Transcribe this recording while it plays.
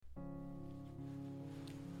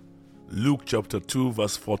Luke chapter 2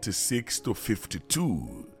 verse 46 to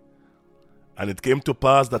 52. And it came to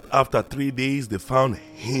pass that after 3 days they found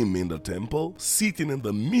him in the temple, sitting in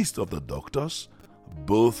the midst of the doctors,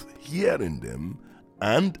 both hearing them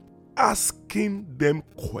and asking them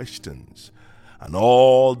questions. And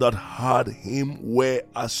all that heard him were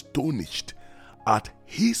astonished at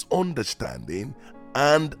his understanding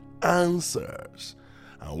and answers.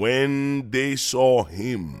 And when they saw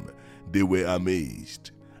him, they were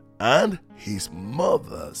amazed. And his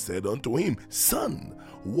mother said unto him, Son,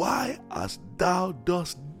 why hast thou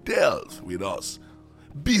thus dealt with us?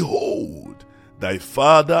 Behold, thy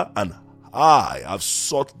father and I have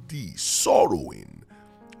sought thee sorrowing.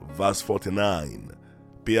 Verse 49.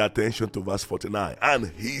 Pay attention to verse 49.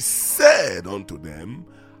 And he said unto them,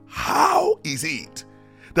 How is it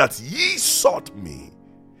that ye sought me?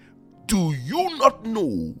 Do you not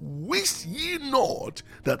know, wist ye not,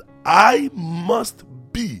 that I must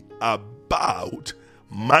be about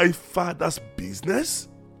my father's business?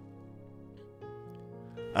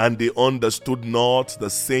 And they understood not the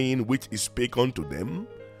saying which he spake unto them.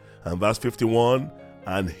 And verse 51,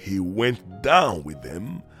 and he went down with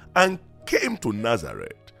them, and came to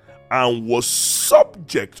Nazareth, and was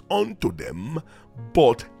subject unto them,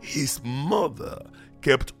 but his mother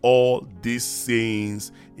kept all these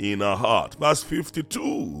sayings in her heart. Verse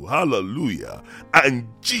 52, hallelujah. And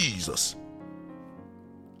Jesus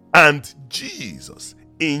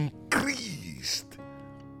increased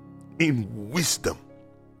in wisdom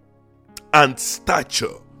and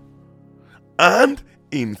stature and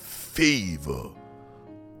in favor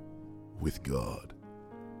with God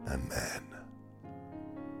and man.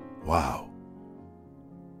 Wow.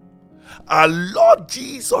 Our Lord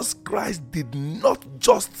Jesus Christ did not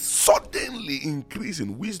just suddenly increase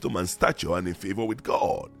in wisdom and stature and in favor with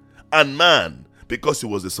God and man because he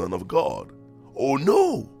was the Son of God. Oh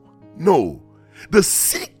no. The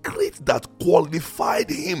secret that qualified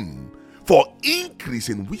him for increase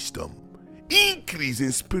in wisdom, increase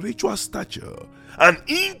in spiritual stature, and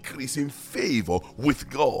increase in favor with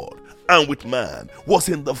God and with man was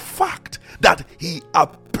in the fact that he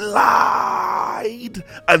applied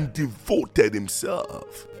and devoted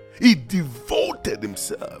himself. He devoted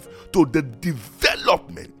himself to the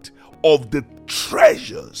development of the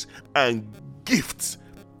treasures and gifts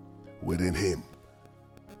within him.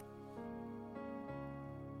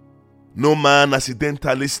 No man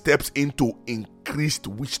accidentally steps into increased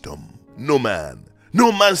wisdom. No man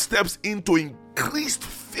steps into increased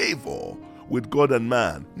favor with God and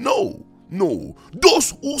man. No.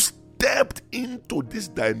 Those who stepped into this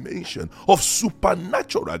dimension of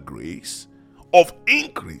supernatural grace, of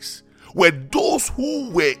increase, were those who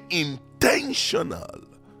were intentional.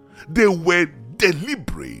 They were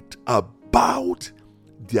deliberate about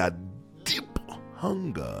their deep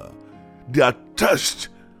hunger, their thirst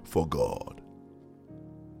for God.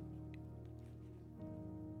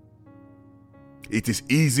 It is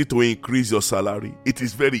easy to increase your salary. It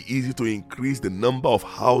is very easy to increase the number of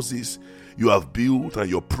houses you have built and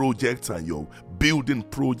your projects and your building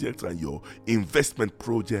projects and your investment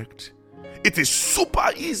project. It is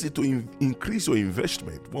super easy to increase your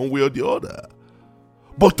investment one way or the other.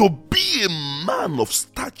 But to be a man of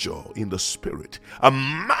stature in the spirit, a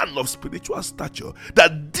man of spiritual stature,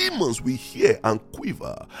 that demons will hear and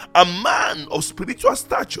quiver, a man of spiritual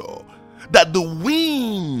stature, that the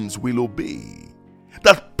winds will obey,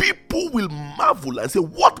 that people will marvel and say,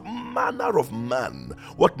 what manner of man,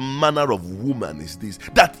 what manner of woman is this?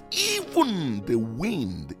 That even the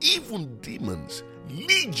wind, even demons,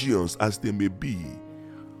 legions as they may be,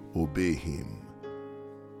 obey him.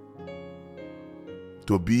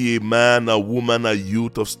 To be a man, a woman, a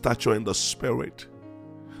youth of stature in the spirit,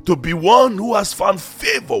 to be one who has found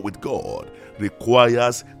favor with God,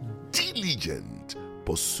 requires diligent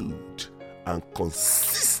pursuit and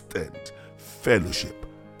consistent fellowship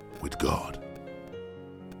with God.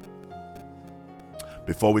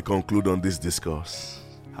 Before we conclude on this discourse,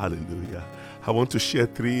 hallelujah, I want to share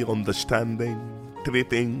three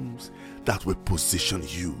things that will position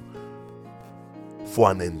you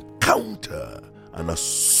for an encounter and a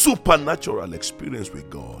supernatural experience with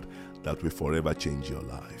God that will forever change your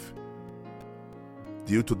life.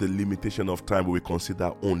 Due to the limitation of time, we will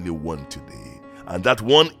consider only one today. And that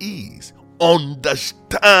one is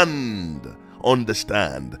understand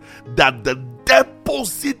that the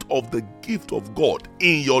deposit of the gift of God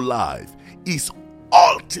in your life is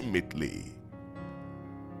ultimately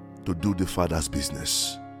to do the Father's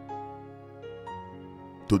business.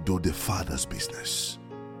 To do the Father's business.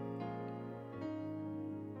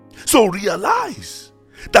 So realize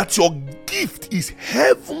that your gift is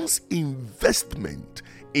heaven's investment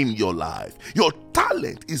in your life. Your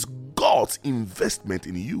talent is God's investment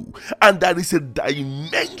in you. And there is a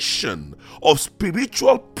dimension of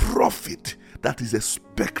spiritual profit that is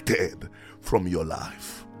expected from your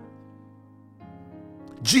life.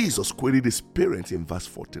 Jesus queried his parents in verse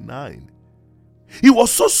 49. He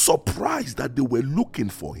was so surprised that they were looking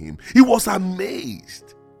for him. He was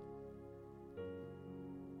amazed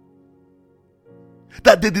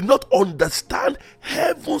that they did not understand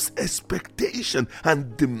heaven's expectation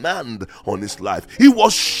and demand on his life. He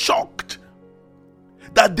was shocked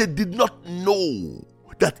that they did not know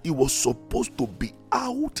that he was supposed to be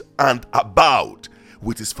out and about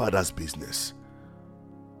with his father's business.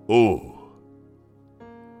 Oh,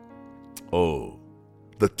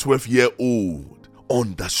 the 12-year-old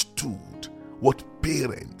understood what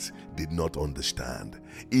parents did not understand.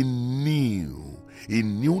 He knew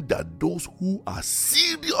that those who are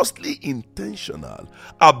seriously intentional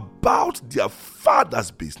about their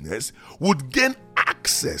father's business would gain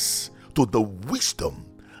access to the wisdom,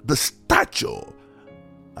 the stature,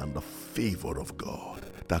 and the favor of God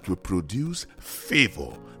that will produce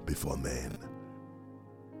favor before men.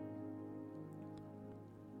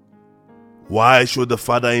 Why should the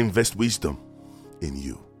father invest wisdom in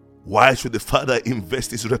you? Why should the father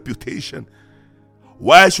invest his reputation?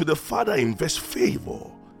 Why should the father invest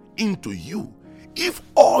favor into you if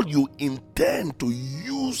all you intend to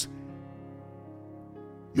use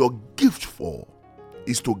your gift for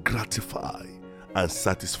is to gratify and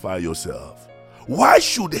satisfy yourself? Why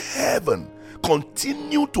should heaven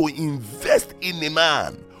continue to invest in a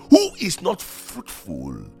man who is not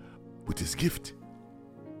fruitful with his gift?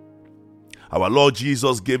 Our Lord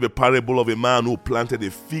Jesus gave a parable of a man who planted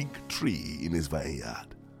a fig tree in his vineyard.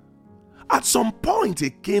 At some point, he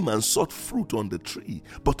came and sought fruit on the tree,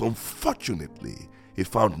 but unfortunately, he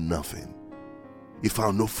found nothing. He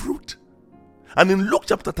found no fruit. And in Luke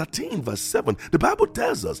chapter 13, verse 7, the Bible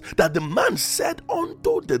tells us that the man said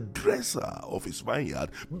unto the dresser of his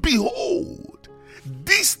vineyard, "Behold,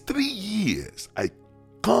 these 3 years I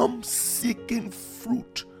come seeking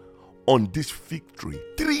fruit on this fig tree.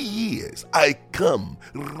 3 years I come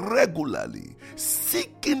regularly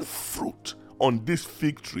seeking fruit on this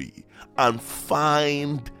fig tree and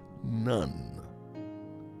find none."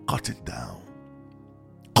 Cut it down.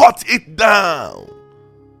 Cut it down.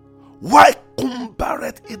 Why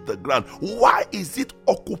cumbereth it the ground? Why is it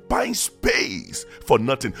occupying space for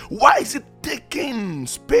nothing? Why is it taking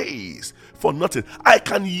space for nothing? I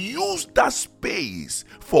can use that space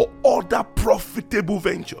for other profitable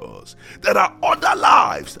ventures. There are other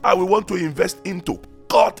lives I will want to invest into.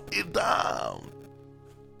 Cut it down.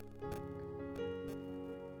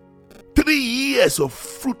 3 years of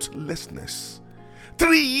fruitlessness.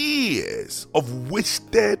 3 years of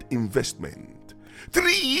wasted investment.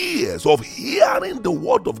 3 years of hearing the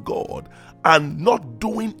word of God and not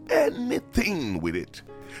doing anything with it.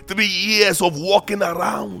 3 years of walking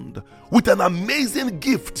around with an amazing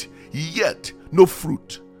gift, yet no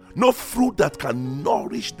fruit. No fruit that can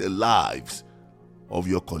nourish the lives of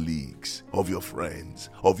your colleagues, of your friends,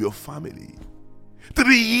 of your family.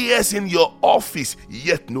 3 years in your office,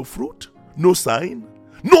 yet no fruit, no sign,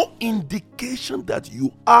 no indication that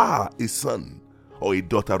you are a son or a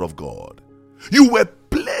daughter of God. You were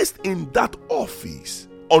placed in that office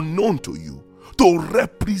unknown to you to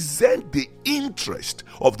represent the interest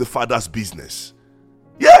of the Father's business.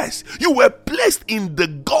 Yes, you were placed in the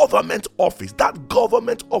government office, that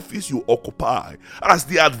government office you occupy, as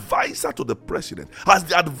the advisor to the president, as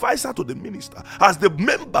the advisor to the minister, as the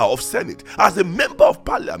member of Senate, as a member of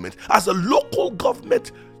parliament, as a local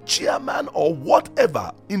government chairman or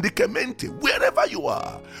whatever in the community, wherever you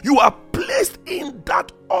are placed in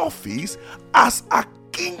that office as a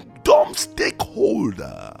kingdom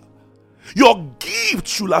stakeholder. Your gift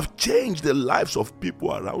should have changed the lives of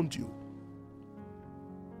people around you.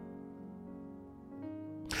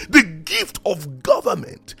 The gift of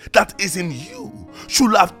government that is in you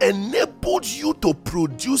should have enabled you to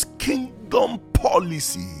produce kingdom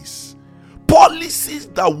policies. Policies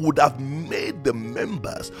that would have made the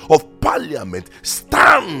members of parliament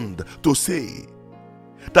stand to say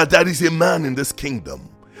that there is a man in this kingdom,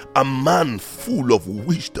 a man full of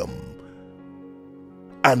wisdom,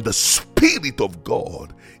 and the Spirit of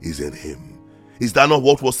God is in him. Is that not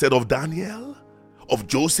what was said of Daniel, of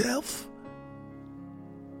Joseph?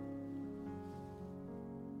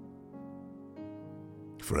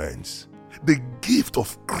 Friends, the gift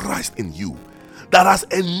of Christ in you that has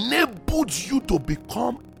enabled you to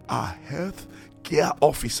become a health care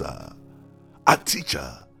officer, a teacher,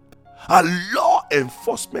 a law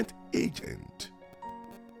enforcement agent,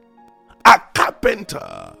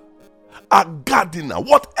 carpenter, a gardener,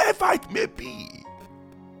 whatever it may be,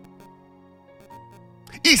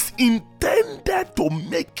 is intended to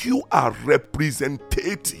make you a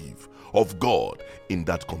representative of God in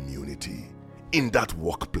that community, in that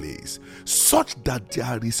workplace, such that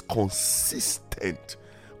there is constant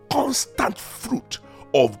fruit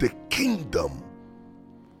of the kingdom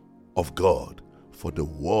of God for the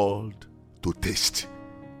world to taste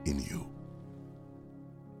in you.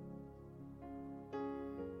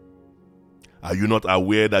 Are you not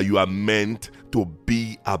aware that you are meant to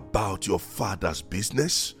be about your Father's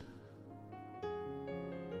business?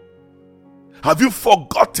 Have you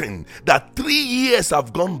forgotten that 3 years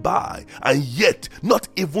have gone by and yet not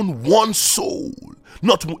even one soul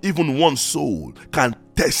can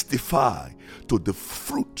testify to the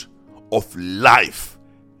fruit of life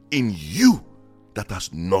in you that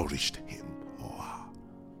has nourished him? Oh.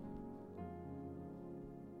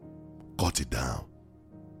 Cut it down.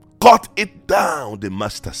 Cut it down, the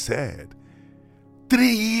master said. 3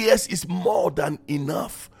 years is more than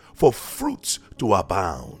enough for fruits to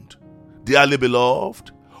abound. Dearly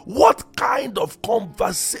beloved, what kind of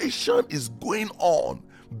conversation is going on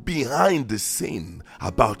behind the scene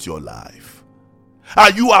about your life?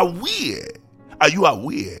 Are you aware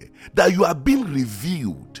that you are being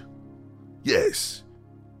reviewed? Yes.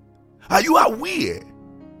 Are you aware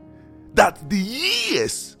that the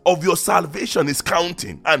years of your salvation is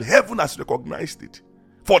counting and heaven has recognized it?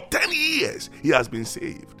 For 10 years, he has been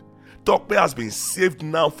saved. Tokpe has been saved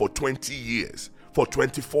now for 20 years, for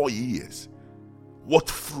 24 years. What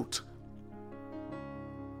fruit?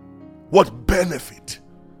 What benefit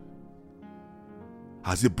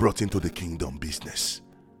has he brought into the kingdom business?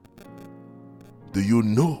 Do you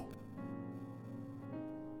know,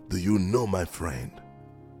 my friend,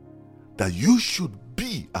 that you should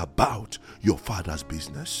be about your Father's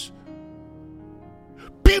business?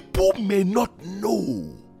 People may not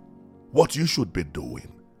know what you should be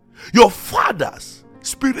doing. Your fathers,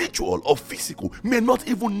 spiritual or physical, may not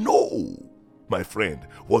even know, my friend,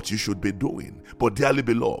 what you should be doing. But dearly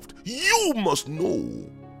beloved, you must know.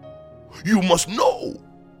 You must know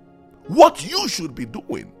what you should be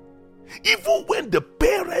doing. Even when the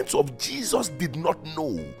parents of Jesus did not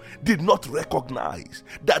know, did not recognize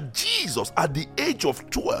that Jesus at the age of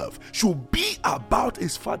 12 should be about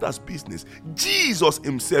his Father's business, Jesus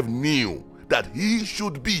himself knew that he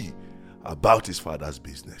should be about his Father's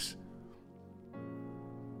business.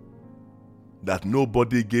 That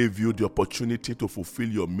nobody gave you the opportunity to fulfill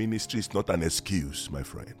your ministry is not an excuse, my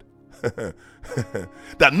friend.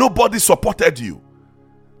 That nobody supported you,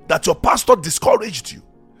 that your pastor discouraged you,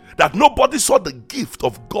 that nobody saw the gift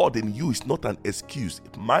of God in you is not an excuse.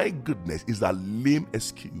 My goodness, is a lame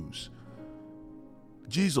excuse.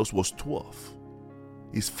 Jesus was 12.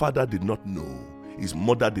 His father did not know. His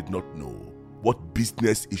mother did not know what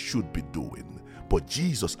business he should be doing. But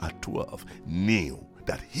Jesus at 12 knew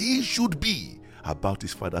that he should be about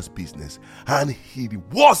his Father's business. And he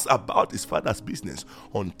was about his Father's business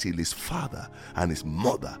until his father and his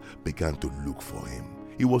mother began to look for him.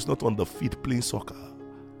 He was not on the field playing soccer.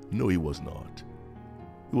 No, he was not.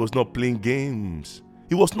 He was not playing games.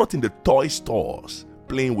 He was not in the toy stores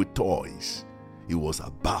playing with toys. He was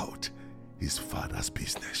about his Father's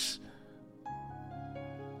business.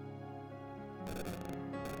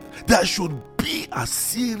 There should be a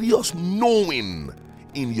serious knowing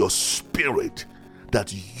in your spirit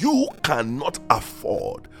that you cannot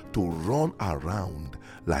afford to run around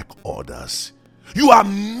like others. You are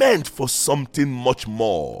meant for something much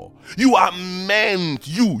more. You are meant,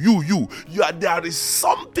 there is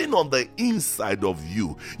something on the inside of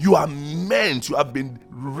you. You are meant, you have been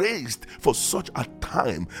raised for such a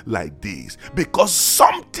time like this because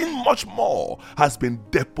something much more has been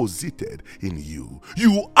deposited in you.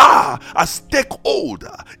 You are a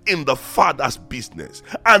stakeholder in the Father's business,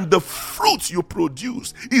 and the fruit you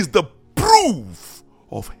produce is the proof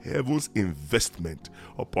of heaven's investment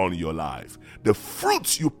upon your life. The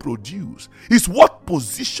fruits you produce is what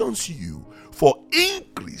positions you for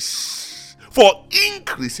increase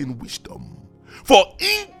in wisdom, for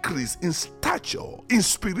increase in stature, in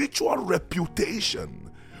spiritual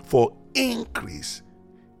reputation, for increase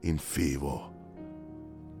in favor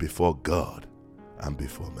before God and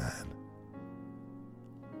before man.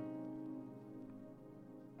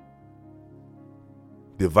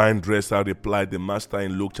 The vine dresser replied the master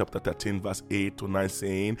in Luke chapter 13 verse 8 to 9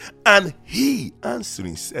 saying, and he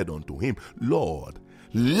answering said unto him, Lord,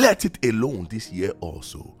 let it alone this year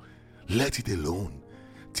also. Let it alone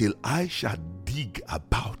till I shall dig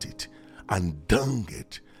about it and dung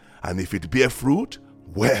it. And if it bear fruit,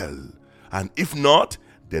 well. And if not,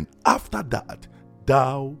 then after that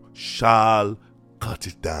thou shalt cut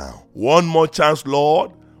it down. One more chance,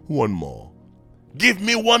 Lord. One more. Give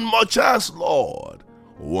me one more chance, Lord.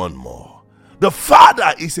 One more. The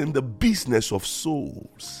Father is in the business of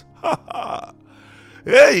souls.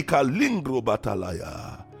 Hey, Kalingro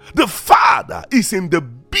Batalaya. The Father is in the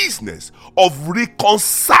business of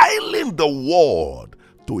reconciling the world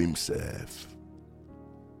to himself.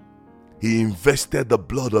 He invested the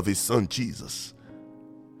blood of his son Jesus.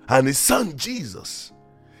 And his son Jesus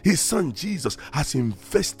has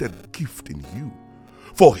invested gift in you.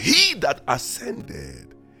 For he that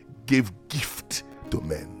ascended gave gift to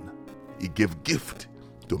men. He gave gift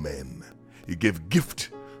to men. He gave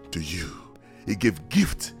gift to you. He gave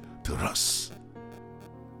gift to us.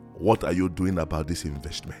 What are you doing about this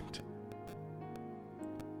investment?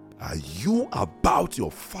 Are you about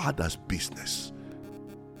your Father's business?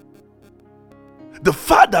 The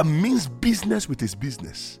Father means business with his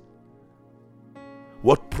business.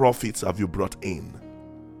 What profits have you brought in?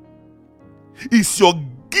 Is your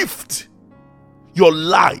gift, your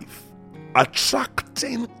life,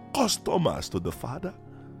 attracting customers to the Father?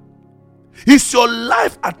 Is your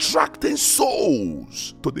life attracting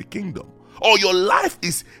souls to the kingdom? Or your life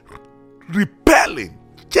is repelling,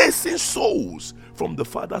 chasing souls from the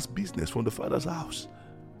Father's business, from the Father's house?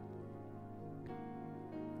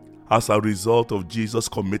 As a result of Jesus'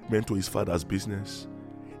 commitment to his Father's business,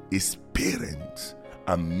 his parents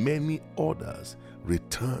and many others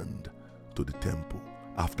returned to the temple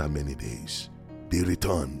after many days. They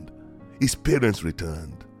returned. His parents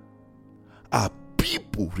returned. Are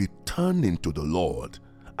people returning to the Lord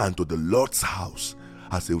and to the Lord's house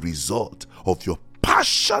as a result of your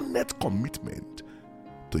passionate commitment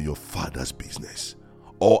to your Father's business?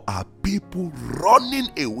 Or are people running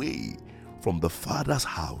away from the Father's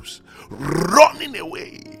house, running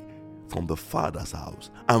away from the Father's house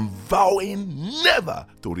and vowing never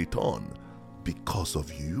to return because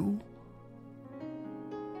of you?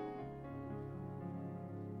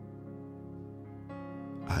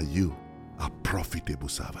 Are you a profitable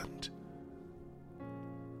servant?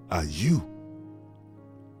 Are you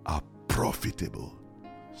a profitable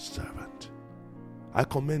servant? I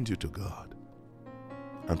commend you to God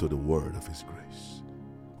and to the word of his grace,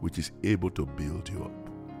 which is able to build you up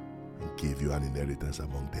and give you an inheritance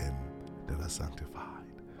among them that are sanctified.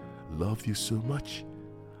 Love you so much,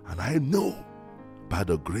 and I know by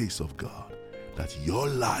the grace of God that your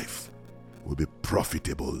life will be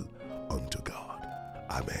profitable unto God.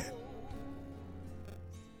 Amen.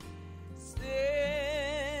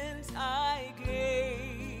 Since I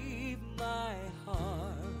gave my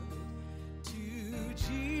heart to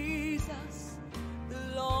Jesus, the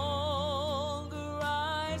longer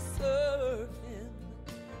I serve him,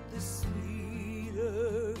 the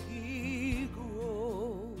sweeter he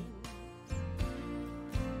grows.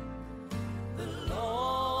 The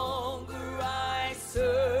longer I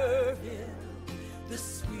serve him, the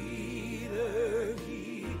sweeter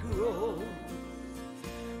he grows.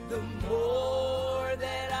 The more